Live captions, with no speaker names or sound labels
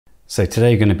So today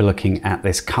you're going to be looking at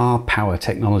this Car Power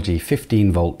Technology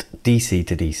 15 volt DC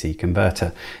to DC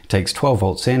converter. It takes 12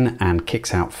 volts in and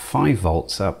kicks out 5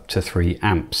 volts up to 3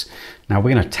 amps. Now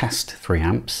we're going to test 3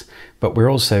 amps, but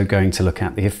we're also going to look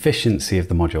at the efficiency of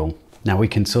the module. Now we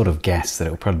can sort of guess that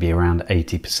it'll probably be around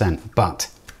 80%, but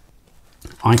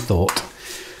I thought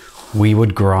we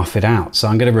would graph it out. So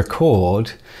I'm going to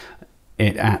record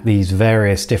it at these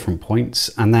various different points,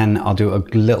 and then I'll do a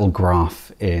little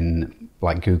graph in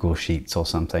like Google Sheets or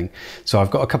something. So I've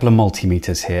got a couple of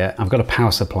multimeters here. I've got a power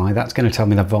supply. That's going to tell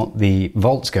me the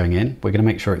volts going in. We're going to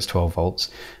make sure it's 12 volts.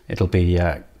 It'll be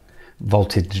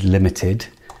voltage limited.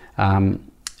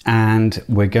 And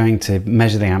we're going to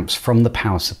measure the amps from the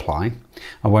power supply.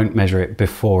 I won't measure it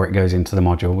before it goes into the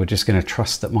module. We're just going to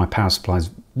trust that my power supply is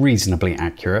reasonably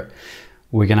accurate.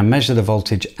 We're going to measure the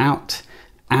voltage out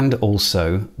and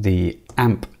also the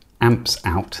amps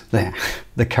out there,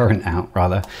 the current out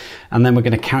rather, and then we're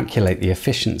going to calculate the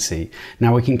efficiency.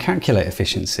 Now we can calculate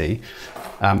efficiency.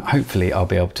 Hopefully I'll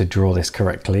be able to draw this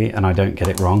correctly and I don't get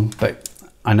it wrong, but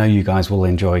I know you guys will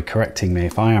enjoy correcting me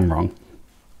if I am wrong.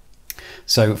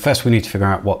 So first we need to figure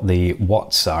out what the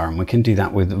watts are, and we can do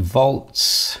that with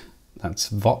volts. That's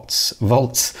volts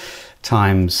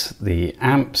times the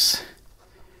amps.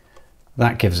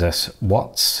 That gives us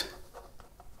watts.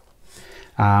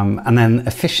 And then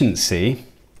efficiency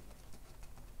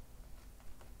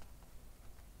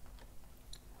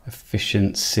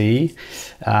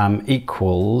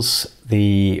equals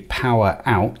the power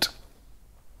out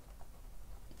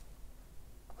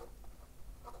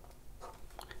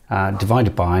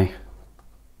divided by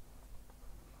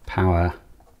power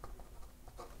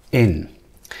in.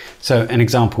 So an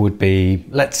example would be,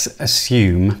 let's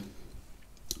assume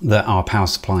that our power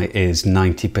supply is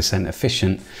 90%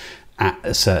 efficient at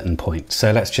a certain point.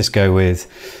 So let's just go with,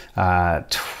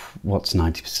 what's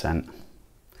 90%?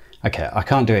 Okay, I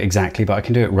can't do it exactly, but I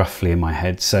can do it roughly in my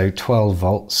head. So 12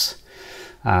 volts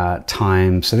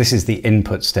times, so this is the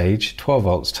input stage, 12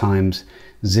 volts times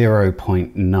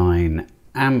 0.9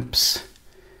 amps,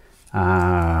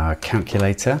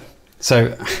 calculator.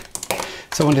 So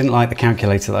someone didn't like the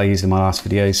calculator that I used in my last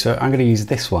video, so I'm going to use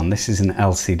this one. This is an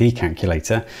LCD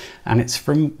calculator, and it's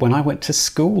from when I went to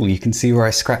school. You can see where I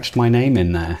scratched my name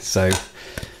in there. So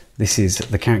this is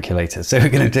the calculator. So we're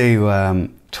going to do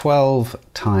 12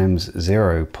 times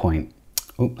 12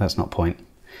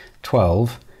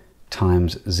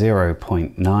 times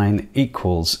 0.9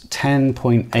 equals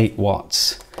 10.8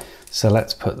 watts. So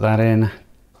let's put that in,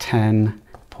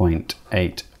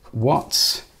 10.8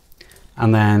 watts.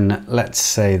 And then let's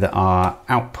say that our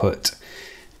output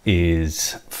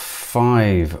is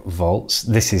 5 volts.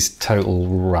 This is total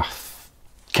rough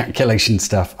calculation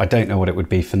stuff. I don't know what it would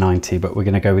be for 90, but we're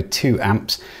going to go with 2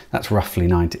 amps. That's roughly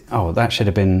 90. Oh, that should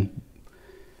have been,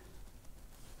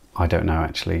 I don't know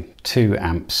actually. 2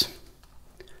 amps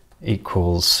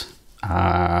equals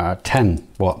 10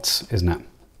 watts, isn't it?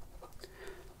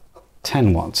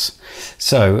 10 watts.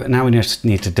 So now we just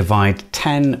need to divide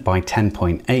 10 by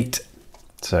 10.8.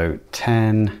 So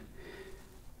 10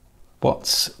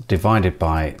 watts divided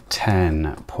by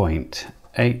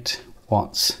 10.8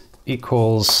 watts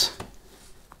equals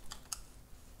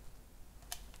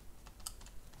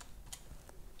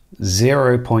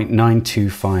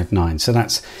 0.9259. So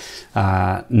that's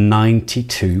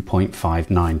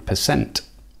 92.59%.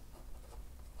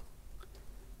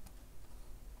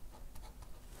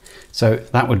 So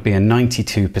that would be a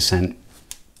 92%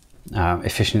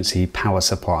 efficiency power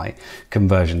supply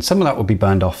conversion. Some of that will be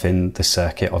burned off in the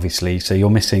circuit, obviously. So you're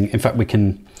missing, in fact, we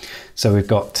can, so we've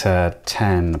got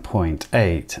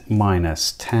 10.8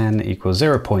 minus 10 equals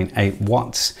 0.8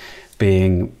 watts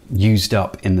being used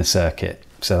up in the circuit.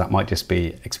 So that might just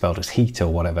be expelled as heat or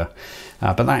whatever.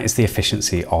 But that is the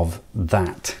efficiency of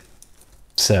that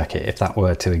circuit if that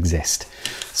were to exist.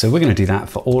 So we're going to do that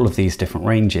for all of these different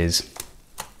ranges.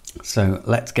 So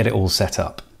let's get it all set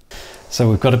up. So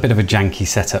we've got a bit of a janky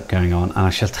setup going on, and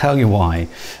I shall tell you why.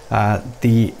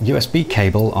 The USB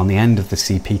cable on the end of the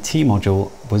CPT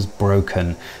module was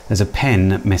broken. There's a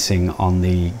pin missing on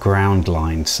the ground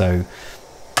line, so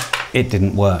it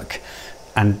didn't work.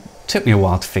 And it took me a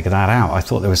while to figure that out. I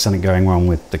thought there was something going wrong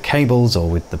with the cables or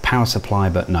with the power supply,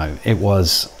 but no, it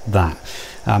was that.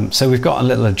 So we've got a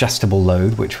little adjustable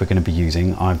load which we're going to be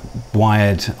using. I've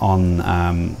wired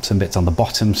on some bits on the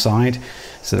bottom side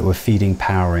so that we're feeding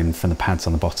power in from the pads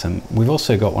on the bottom. We've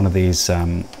also got one of these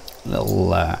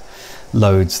little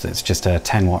loads that's just a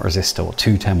 10 watt resistor or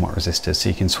 2 10 watt resistors, so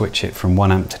you can switch it from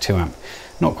 1 amp to 2 amp.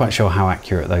 Not quite sure how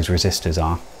accurate those resistors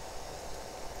are.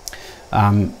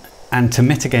 And to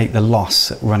mitigate the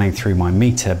loss running through my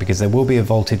meter, because there will be a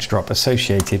voltage drop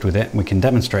associated with it, we can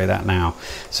demonstrate that now.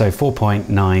 So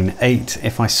 4.98,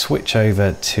 if I switch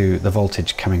over to the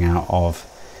voltage coming out of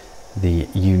the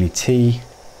Uni-T,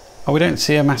 oh, we don't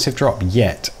see a massive drop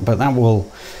yet, but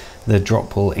the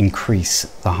drop will increase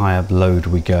the higher load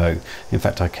we go. In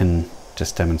fact, I can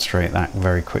just demonstrate that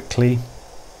very quickly.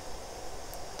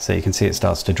 So you can see it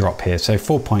starts to drop here. So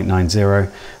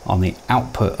 4.90 on the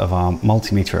output of our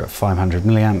multimeter at 500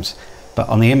 milliamps, but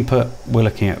on the input, we're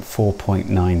looking at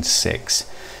 4.96.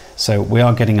 So we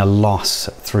are getting a loss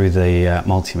through the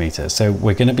multimeter. So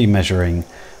we're going to be measuring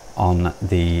on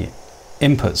the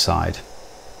input side.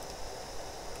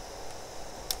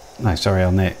 No, sorry,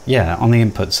 on the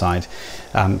input side.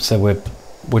 So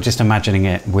we're just imagining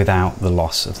it without the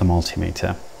loss of the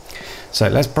multimeter. So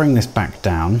let's bring this back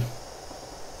down.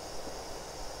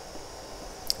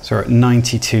 So we're at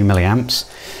 92 milliamps.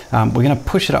 We're going to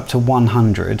push it up to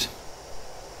 100.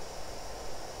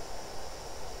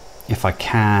 If I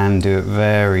can do it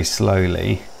very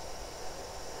slowly.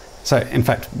 So in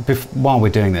fact, while we're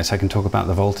doing this, I can talk about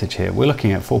the voltage here. We're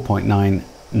looking at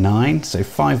 4.99, so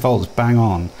 5 volts bang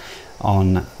on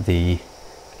the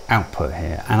output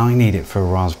here, and I need it for a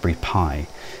Raspberry Pi.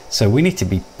 So we need to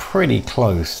be pretty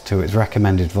close to its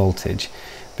recommended voltage,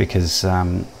 because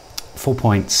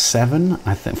 4.7,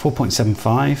 I think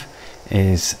 4.75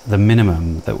 is the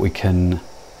minimum that we can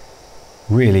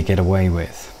really get away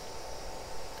with.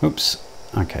 Oops.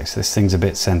 Okay, so this thing's a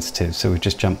bit sensitive, so we've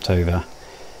just jumped over.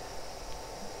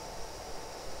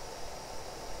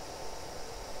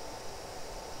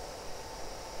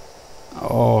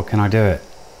 Oh, can I do it?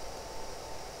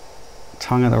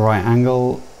 Tongue at the right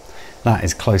angle. That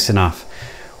is close enough.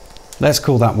 Let's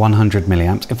call that 100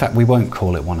 milliamps. In fact, we won't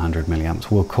call it 100 milliamps.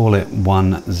 We'll call it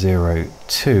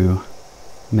 102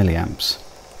 milliamps.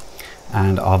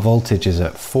 And our voltage is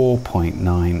at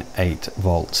 4.98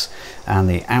 volts. And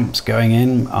the amps going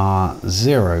in are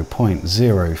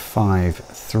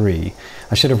 0.053.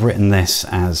 I should have written this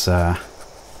as that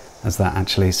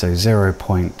actually, so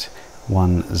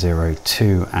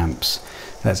 0.102 amps.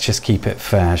 Let's just keep it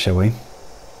fair, shall we?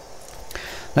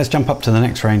 Let's jump up to the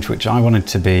next range, which I wanted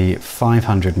to be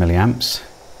 500 milliamps.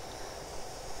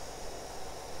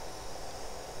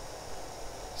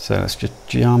 So let's just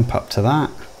jump up to that.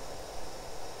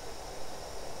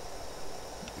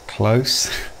 Close.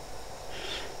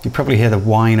 You probably hear the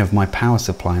whine of my power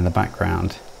supply in the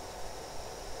background.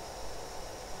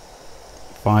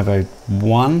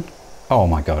 501. Oh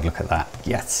my God, look at that.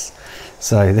 Yes.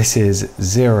 So this is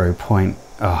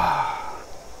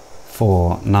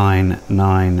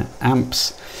 0.499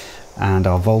 amps, and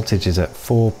our voltage is at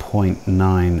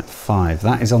 4.95.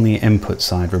 That is on the input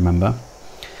side, remember.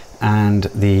 And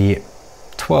the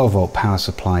 12 volt power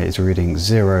supply is reading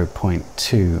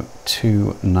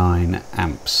 0.229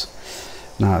 amps.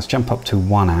 Now let's jump up to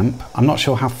 1 amp. I'm not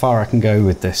sure how far I can go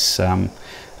with this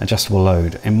adjustable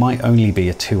load. It might only be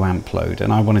a 2 amp load,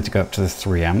 and I wanted to go up to the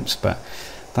 3 amps, but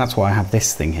that's why I have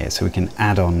this thing here, so we can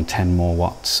add on 10 more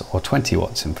watts, or 20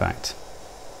 watts in fact.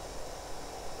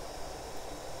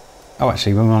 Oh,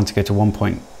 actually, we want to go to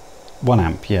 1.1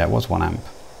 amp. Yeah, it was 1 amp.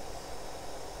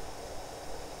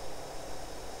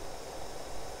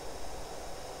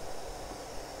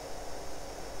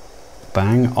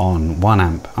 Bang on, 1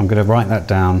 amp. I'm going to write that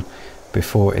down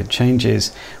before it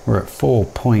changes. We're at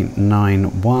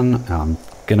 4.91. I'm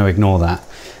going to ignore that.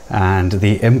 And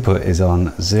the input is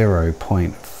on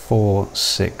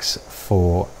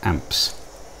 0.464 amps.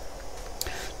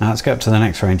 Now let's go up to the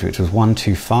next range, which was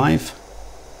 125.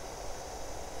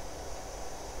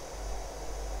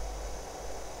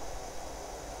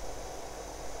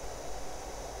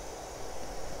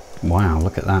 Wow,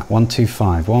 look at that,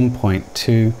 125,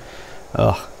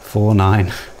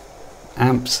 1.249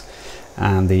 amps,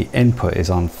 and the input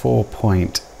is on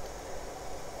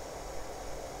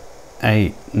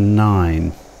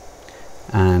 4.89,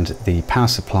 and the power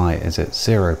supply is at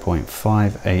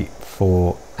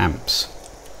 0.584 amps.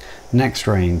 Next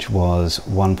range was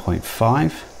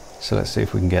 1.5, so let's see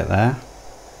if we can get there.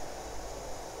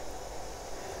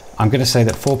 I'm going to say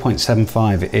that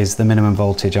 4.75 is the minimum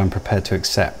voltage I'm prepared to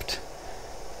accept.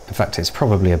 In fact, it's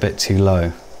probably a bit too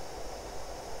low.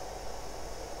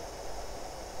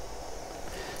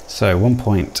 So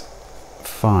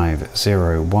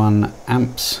 1.501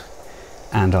 amps,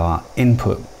 and our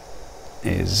input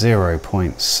is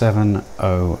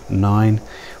 0.709.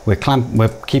 We're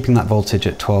keeping that voltage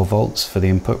at 12 volts for the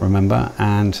input, remember,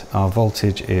 and our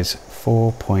voltage is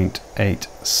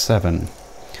 4.87.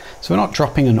 So we're not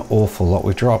dropping an awful lot.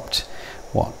 We've dropped,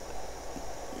 what,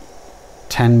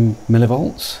 10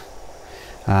 millivolts?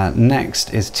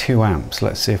 Next is 2 amps.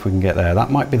 Let's see if we can get there. That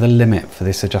might be the limit for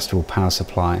this adjustable power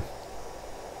supply.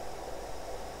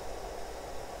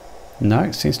 No,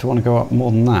 it seems to want to go up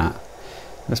more than that.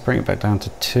 Let's bring it back down to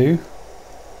 2.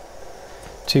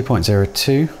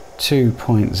 2.02,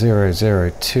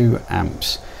 2.002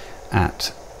 amps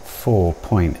at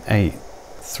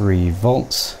 4.83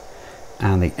 volts,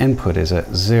 and the input is at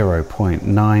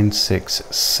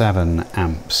 0.967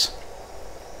 amps.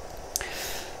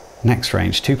 Next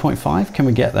range, 2.5, can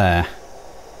we get there?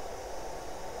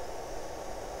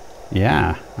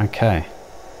 Yeah, okay.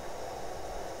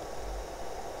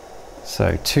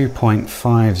 So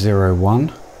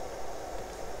 2.501.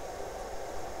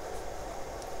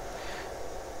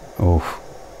 Oh,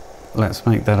 let's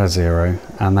make that a 0.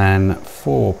 And then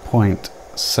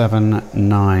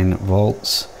 4.79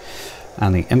 volts.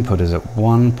 And the input is at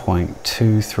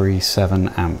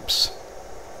 1.237 amps.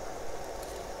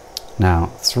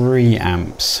 Now 3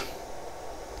 amps.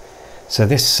 So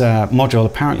this module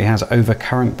apparently has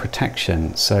overcurrent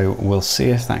protection. So we'll see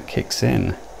if that kicks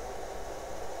in.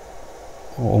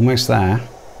 Almost there.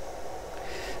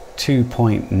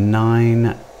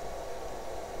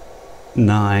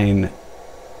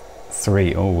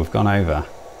 2.993. Oh, we've gone over.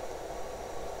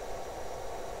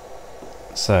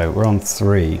 So we're on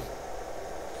 3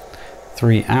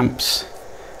 amps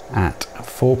at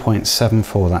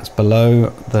 4.74. That's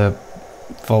below the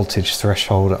voltage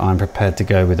threshold I'm prepared to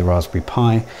go with the Raspberry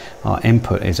Pi. Our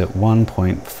input is at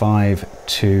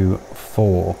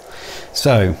 1.524.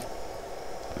 So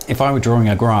if I were drawing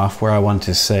a graph where I wanted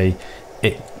to say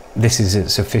this is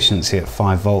its efficiency at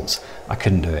 5 volts, I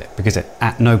couldn't do it because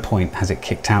at no point has it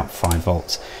kicked out 5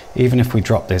 volts. Even if we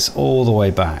drop this all the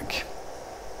way back,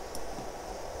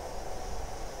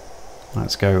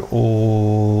 let's go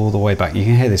all the way back. You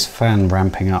can hear this fan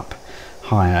ramping up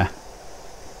higher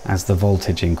as the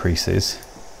voltage increases.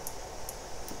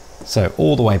 So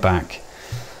all the way back,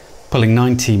 pulling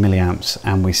 90 milliamps,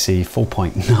 and we see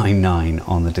 4.99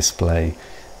 on the display.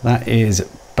 That is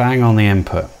bang on the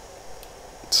input.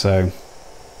 So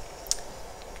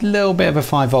a little bit of a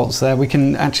 5 volts there. We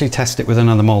can actually test it with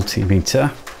another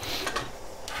multimeter.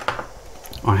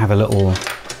 I have a little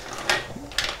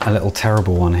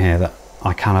terrible one here that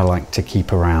I kind of like to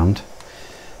keep around.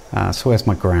 So where's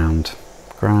my ground?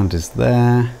 Ground is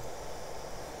there.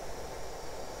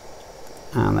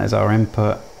 And there's our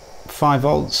input, 5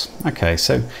 volts. Okay,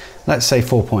 so let's say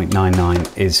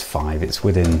 4.99 is 5. It's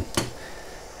within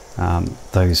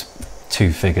those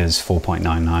two figures,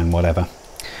 4.99, whatever.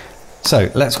 So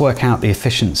let's work out the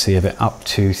efficiency of it up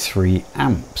to 3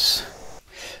 amps.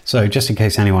 So just in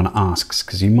case anyone asks,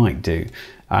 because you might do,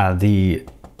 the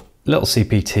little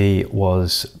CPT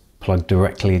was plugged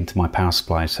directly into my power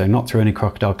supply. So not through any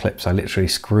crocodile clips, I literally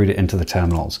screwed it into the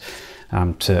terminals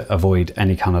to avoid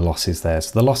any kind of losses there.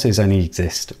 So the losses only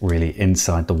exist really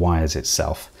inside the wires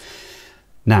itself.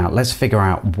 Now let's figure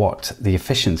out what the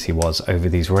efficiency was over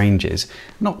these ranges,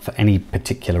 not for any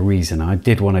particular reason. I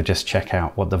did want to just check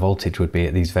out what the voltage would be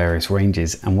at these various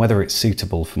ranges and whether it's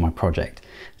suitable for my project.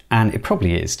 And it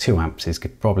probably is. 2 amps is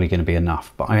probably going to be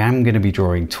enough, but I am going to be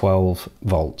drawing 12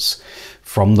 volts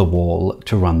from the wall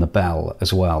to run the bell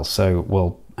as well. So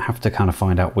we'll have to kind of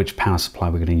find out which power supply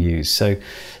we're going to use. So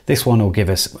this one will give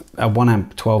us a 1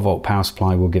 amp 12 volt power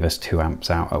supply will give us 2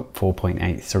 amps out at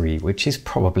 4.83, which is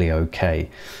probably okay.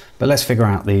 But let's figure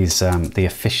out these the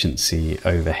efficiency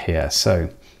over here. So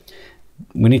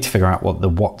we need to figure out what the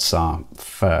watts are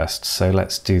first. So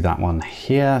let's do that one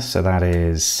here. So that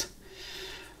is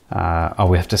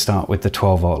we have to start with the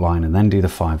 12 volt line and then do the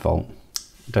 5 volt.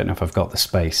 I don't know if I've got the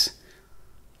space.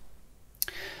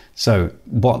 So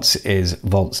watts is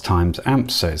volts times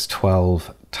amps, so it's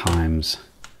 12 times,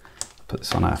 put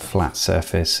this on a flat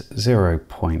surface,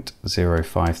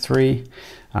 0.053,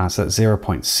 so that's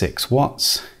 0.6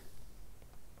 watts.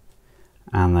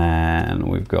 And then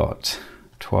we've got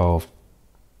 12,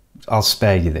 I'll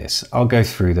spare you this, I'll go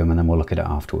through them and then we'll look at it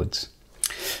afterwards.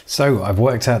 So I've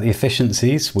worked out the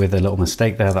efficiencies with a little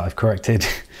mistake there that I've corrected,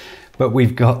 but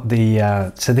we've got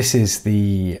the, so this is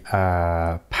the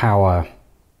power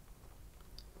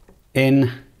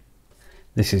in,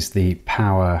 this is the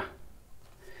power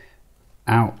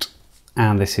out,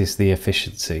 and this is the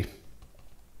efficiency.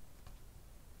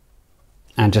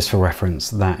 And just for reference,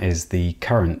 that is the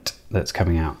current that's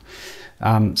coming out.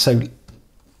 So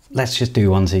let's just do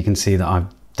one so you can see that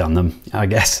I've done them, I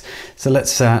guess. So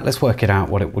let's work it out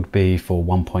what it would be for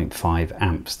 1.5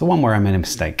 amps, the one where I made a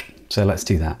mistake. So let's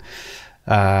do that.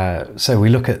 So we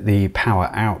look at the power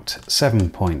out,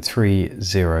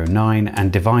 7.309,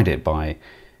 and divide it by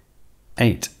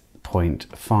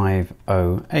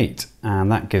 8.508,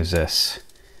 and that gives us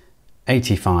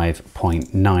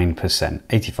 85.9%.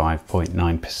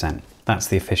 85.9%. That's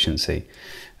the efficiency.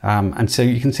 And so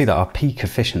you can see that our peak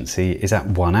efficiency is at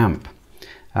 1 amp.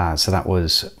 So that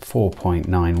was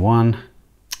 4.91.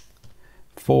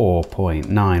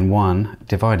 4.91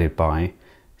 divided by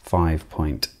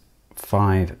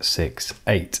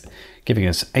 5.568, giving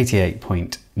us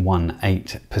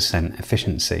 88.18%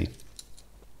 efficiency.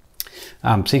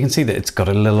 So you can see that it's got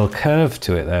a little curve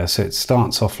to it there. So it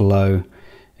starts off low,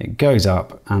 it goes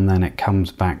up, and then it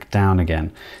comes back down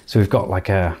again. So we've got like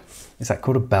a, is that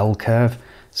called a bell curve?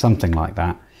 Something like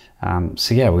that.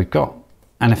 So yeah, we've got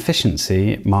an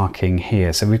efficiency marking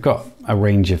here. So we've got a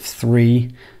range of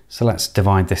 3. So let's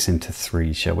divide this into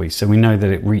 3, shall we? So we know that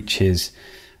it reaches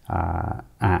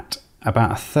at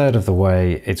about 1/3 of the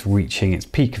way, it's reaching its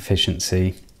peak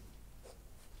efficiency.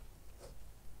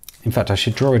 In fact, I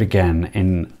should draw it again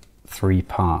in 3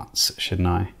 parts, shouldn't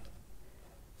I?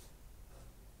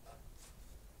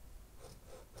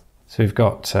 So we've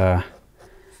got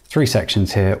 3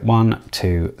 sections here, 1,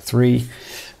 2, 3.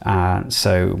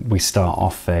 So we start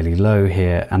off fairly low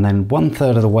here, and then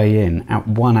 1/3 of the way in at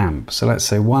 1 amp. So let's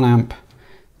say 1 amp,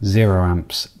 0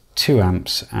 amps, 2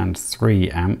 amps, and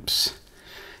 3 amps.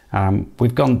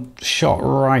 We've shot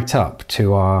right up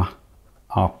to our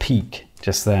peak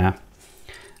just there.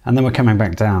 And then we're coming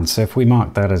back down. So if we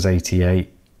mark that as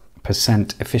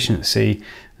 88% efficiency,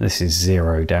 this is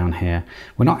 0 down here.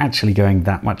 We're not actually going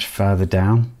that much further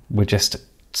down. We're just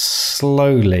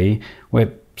slowly,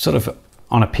 we're sort of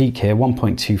on a peak here,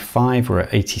 1.25, we're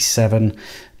at 87,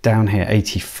 down here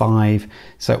 85.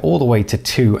 So all the way to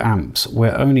 2 amps,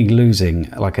 we're only losing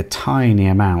like a tiny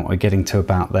amount. We're getting to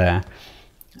about there.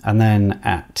 And then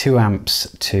at 2 amps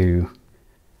to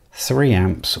 3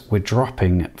 amps, we're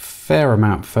dropping a fair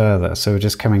amount further. So we're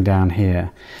just coming down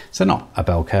here. So not a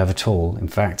bell curve at all. In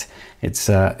fact, it's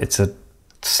a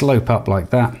slope up like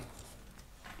that.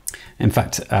 In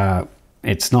fact,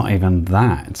 it's not even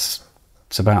that.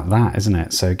 It's about that, isn't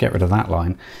it? So get rid of that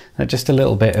line. Just a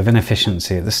little bit of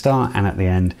inefficiency at the start and at the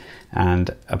end,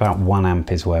 and about 1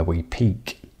 amp is where we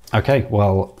peak. Okay,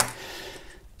 well,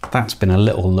 that's been a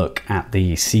little look at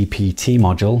the CPT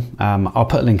module. I'll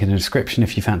put a link in the description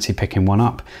if you fancy picking one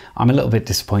up. I'm a little bit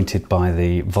disappointed by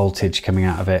the voltage coming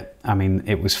out of it. I mean,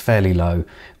 it was fairly low,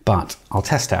 but I'll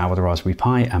test it out with a Raspberry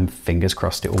Pi and fingers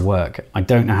crossed it will work. I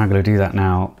don't know how I'm going to do that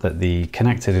now that the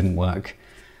connector didn't work.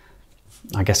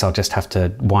 I guess I'll just have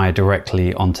to wire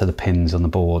directly onto the pins on the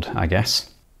board, I guess.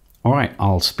 All right,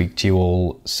 I'll speak to you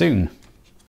all soon.